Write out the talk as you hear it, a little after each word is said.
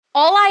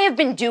All I have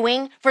been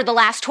doing for the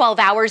last 12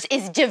 hours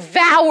is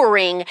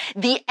devouring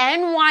the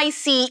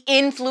NYC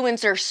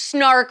influencer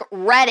snark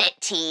Reddit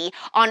tea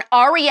on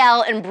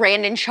Ariel and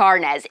Brandon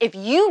Charnes. If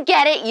you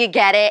get it, you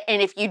get it,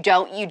 and if you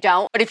don't, you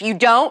don't. But if you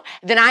don't,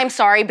 then I'm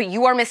sorry, but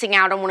you are missing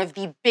out on one of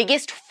the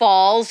biggest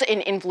falls in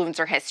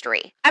influencer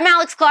history. I'm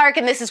Alex Clark,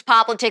 and this is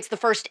Poplitics, the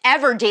first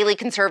ever daily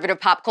conservative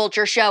pop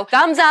culture show.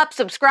 Thumbs up,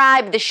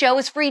 subscribe. The show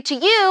is free to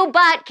you,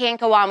 but can't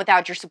go on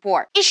without your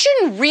support. It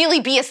shouldn't really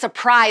be a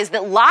surprise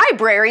that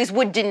libraries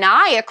would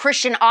deny a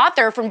Christian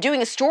author from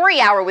doing a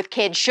story hour with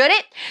kids, should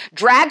it?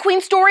 Drag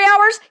queen story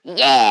hours?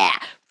 Yeah.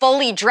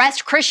 Fully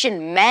dressed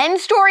Christian men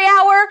story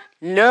hour?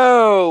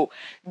 No.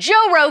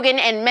 Joe Rogan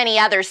and many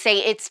others say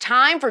it's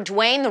time for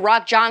Dwayne "The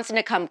Rock" Johnson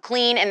to come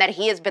clean and that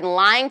he has been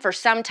lying for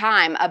some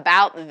time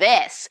about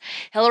this.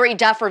 Hilary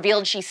Duff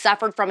revealed she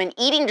suffered from an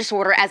eating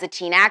disorder as a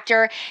teen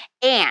actor,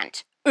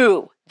 and,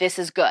 ooh, this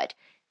is good.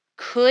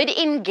 Could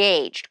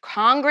engaged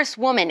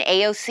Congresswoman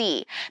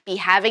AOC be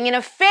having an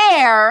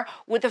affair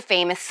with a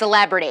famous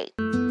celebrity?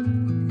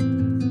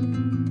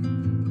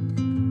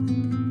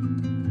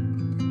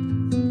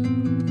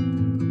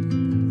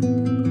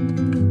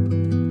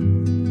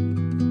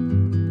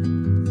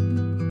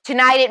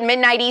 Tonight at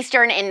midnight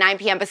Eastern and 9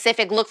 p.m.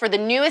 Pacific, look for the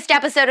newest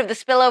episode of The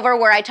Spillover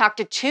where I talk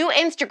to two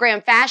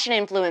Instagram fashion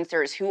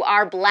influencers who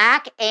are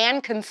Black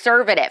and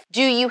conservative.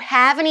 Do you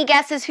have any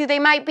guesses who they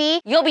might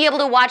be? You'll be able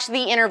to watch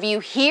the interview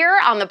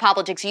here on the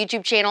Poplitics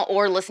YouTube channel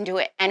or listen to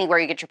it anywhere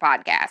you get your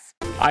podcasts.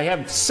 I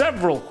have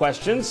several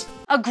questions.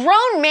 A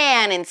grown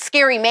man in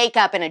scary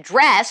makeup and a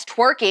dress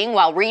twerking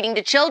while reading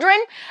to children?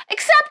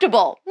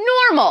 Acceptable,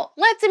 normal,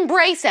 let's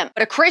embrace him.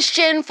 But a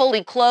Christian,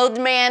 fully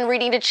clothed man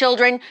reading to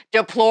children?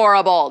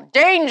 Deplorable,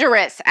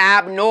 dangerous,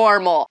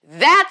 abnormal.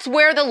 That's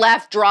where the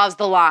left draws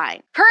the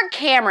line. Kirk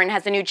Cameron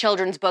has a new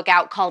children's book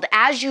out called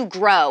As You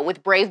Grow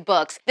with Brave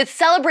Books that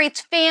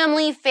celebrates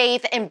family,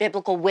 faith, and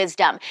biblical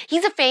wisdom.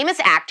 He's a famous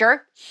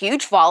actor,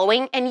 huge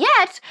following, and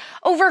yet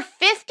over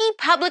 50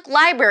 public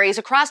libraries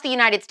across the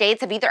United States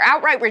have either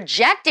outright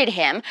rejected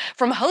him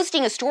from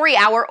hosting a story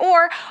hour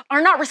or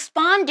are not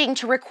responding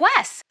to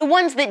requests. The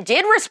ones that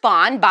did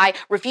respond by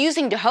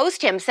refusing to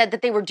host him said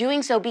that they were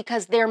doing so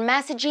because their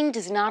messaging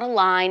does not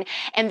align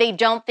and they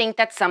don't think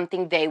that's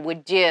something they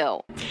would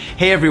do.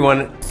 Hey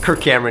everyone,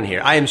 Kirk Cameron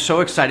here. I am so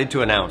excited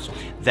to announce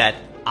that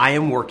I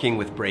am working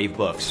with Brave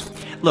Books.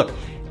 Look,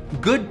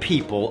 good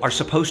people are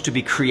supposed to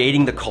be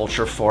creating the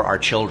culture for our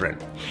children.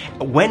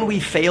 When we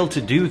fail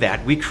to do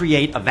that, we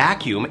create a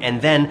vacuum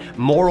and then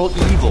moral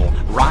evil,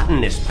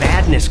 rottenness,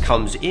 badness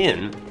comes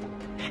in,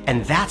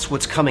 and that's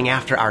what's coming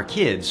after our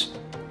kids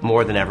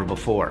more than ever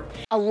before.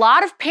 A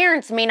lot of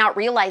parents may not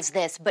realize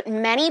this, but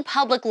many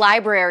public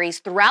libraries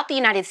throughout the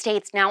United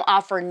States now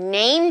offer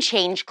name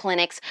change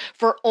clinics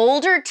for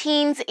older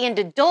teens and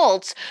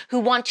adults who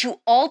want to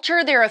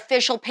alter their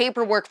official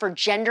paperwork for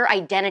gender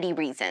identity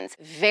reasons.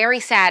 Very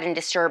sad and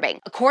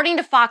disturbing. According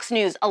to Fox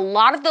News, a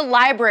lot of the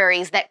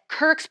libraries that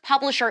Kirk's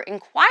publisher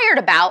inquired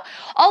about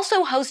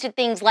also hosted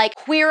things like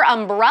Queer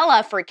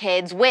Umbrella for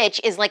Kids,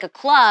 which is like a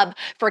club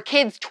for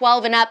kids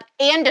 12 and up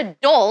and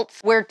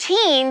adults where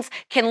teens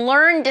can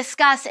learn,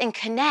 discuss, and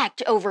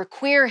connect over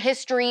queer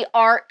history,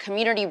 art,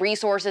 community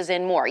resources,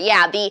 and more.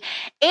 Yeah, the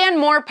and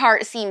more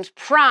part seems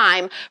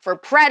prime for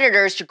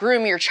predators to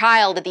groom your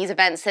child at these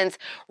events since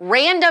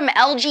random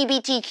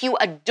LGBTQ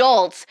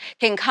adults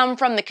can come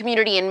from the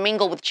community and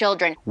mingle with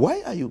children.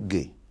 Why are you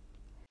gay?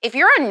 If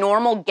you're a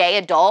normal gay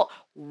adult,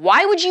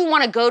 why would you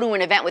want to go to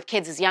an event with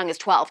kids as young as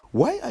 12?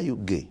 Why are you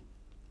gay?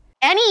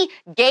 Any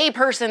gay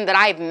person that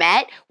I've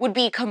met would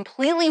be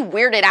completely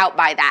weirded out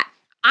by that.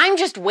 I'm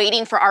just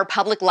waiting for our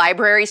public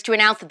libraries to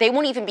announce that they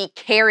won't even be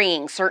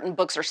carrying certain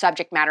books or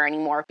subject matter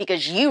anymore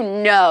because you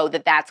know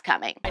that that's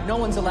coming. No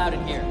one's allowed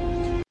in here.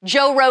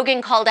 Joe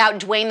Rogan called out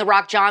Dwayne "The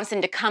Rock"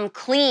 Johnson to come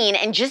clean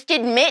and just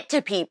admit to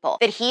people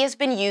that he has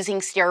been using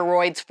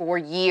steroids for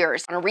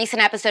years. On a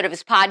recent episode of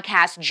his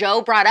podcast,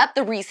 Joe brought up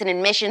the recent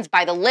admissions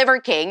by the Liver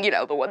King, you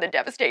know, the one that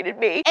devastated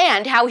me,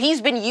 and how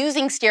he's been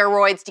using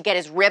steroids to get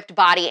his ripped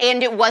body,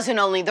 and it wasn't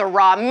only the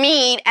raw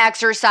meat,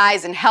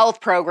 exercise, and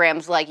health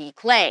programs like he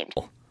claimed.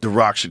 The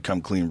Rock should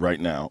come clean right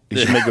now. He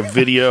should make a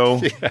video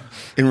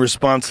in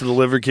response to the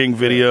Liver King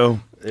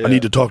video. I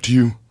need to talk to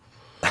you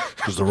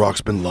because The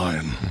Rock's been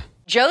lying.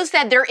 Joe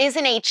said there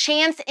isn't a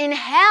chance in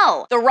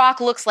hell The Rock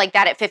looks like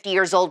that at 50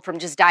 years old from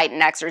just diet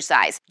and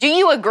exercise. Do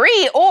you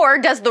agree, or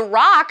does The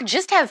Rock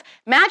just have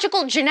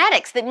magical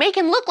genetics that make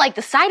him look like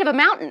the side of a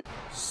mountain?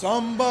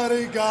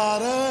 Somebody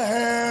got a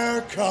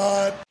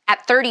haircut.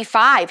 At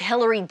 35,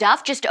 Hilary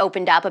Duff just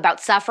opened up about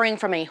suffering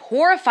from a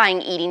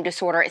horrifying eating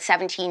disorder at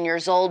 17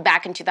 years old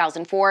back in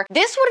 2004.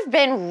 This would have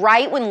been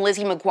right when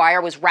Lizzie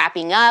McGuire was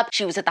wrapping up.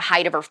 She was at the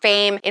height of her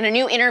fame. In a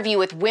new interview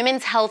with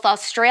Women's Health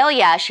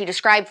Australia, she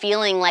described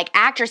feeling like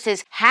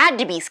actresses had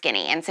to be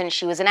skinny, and since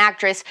she was an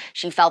actress,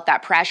 she felt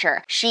that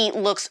pressure. She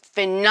looks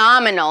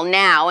phenomenal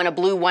now in a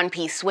blue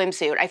one-piece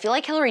swimsuit. I feel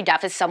like Hilary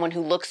Duff is someone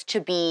who looks to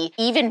be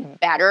even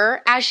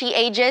better as she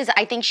ages.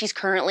 I think she's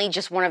currently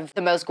just one of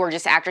the most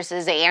gorgeous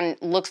actresses and and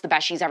looks the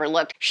best she's ever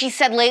looked. She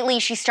said lately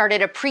she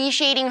started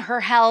appreciating her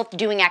health,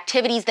 doing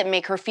activities that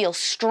make her feel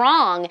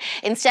strong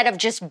instead of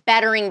just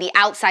bettering the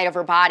outside of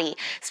her body,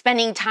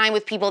 spending time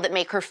with people that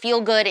make her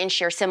feel good and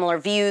share similar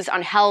views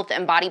on health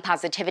and body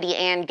positivity,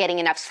 and getting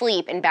enough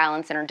sleep and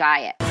balance in her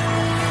diet.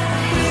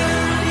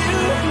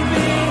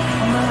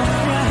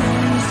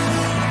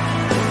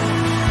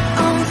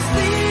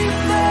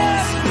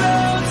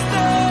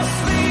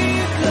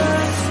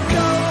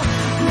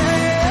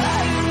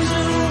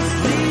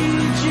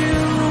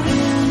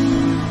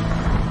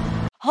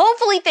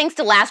 Hopefully, thanks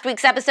to last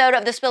week's episode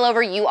of The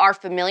Spillover, you are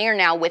familiar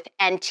now with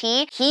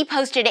NT. He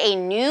posted a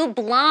new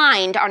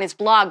blind on his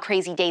blog,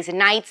 Crazy Days and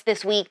Nights,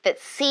 this week that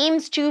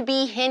seems to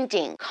be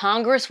hinting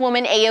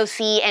Congresswoman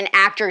AOC and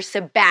actor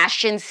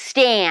Sebastian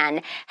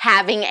Stan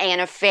having an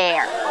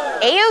affair.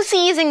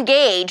 AOC is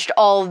engaged,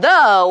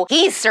 although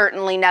he's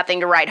certainly nothing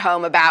to write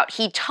home about.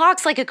 He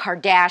talks like a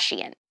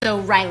Kardashian. So,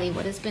 Riley,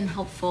 what has been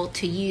helpful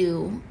to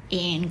you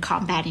in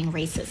combating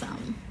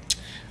racism?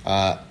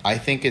 I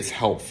think it's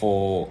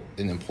helpful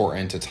and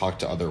important to talk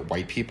to other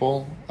white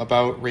people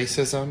about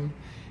racism.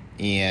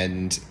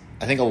 And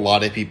I think a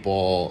lot of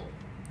people,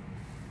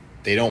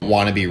 they don't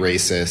want to be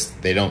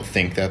racist. They don't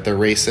think that they're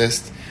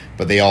racist,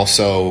 but they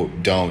also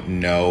don't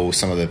know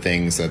some of the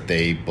things that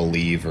they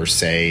believe or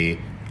say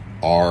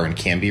are and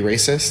can be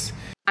racist.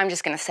 I'm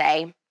just going to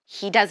say,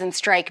 he doesn't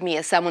strike me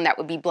as someone that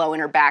would be blowing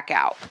her back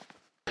out.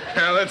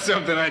 Now, that's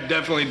something I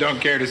definitely don't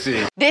care to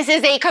see. This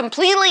is a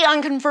completely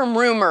unconfirmed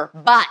rumor,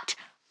 but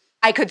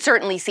I could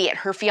certainly see it.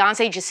 Her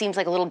fiance just seems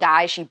like a little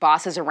guy she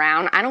bosses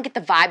around. I don't get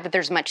the vibe that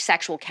there's much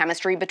sexual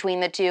chemistry between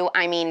the two.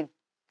 I mean,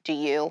 do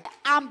you?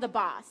 I'm the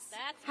boss.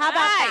 How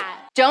about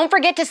that? Don't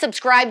forget to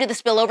subscribe to The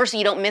Spillover so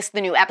you don't miss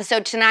the new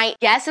episode tonight.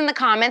 Guess in the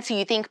comments who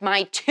you think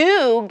my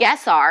two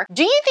guests are.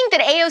 Do you think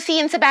that AOC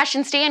and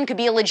Sebastian Stan could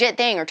be a legit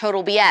thing or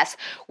total BS?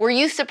 Were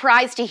you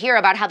surprised to hear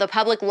about how the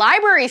public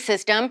library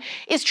system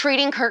is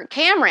treating Kirk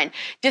Cameron?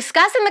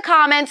 Discuss in the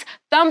comments.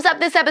 Thumbs up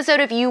this episode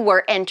if you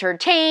were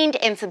entertained,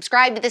 and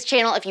subscribe to this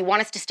channel if you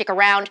want us to stick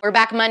around. We're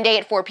back Monday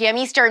at 4 p.m.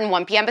 Eastern,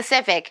 1 p.m.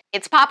 Pacific.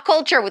 It's pop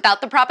culture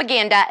without the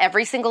propaganda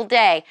every single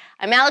day.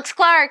 I'm Alex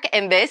Clark,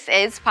 and this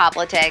is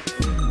Poplitics.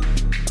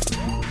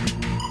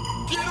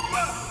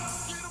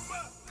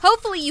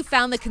 Hopefully you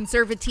found the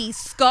Conservatee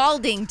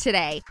scalding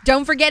today.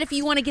 Don't forget, if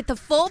you want to get the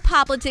full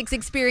Poplitics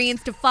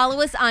experience, to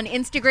follow us on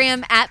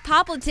Instagram at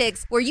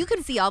Poplitics, where you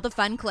can see all the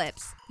fun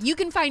clips. You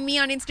can find me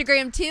on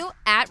Instagram too,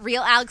 at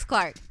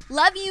RealAlexClark.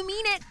 Love you,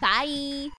 mean it. Bye.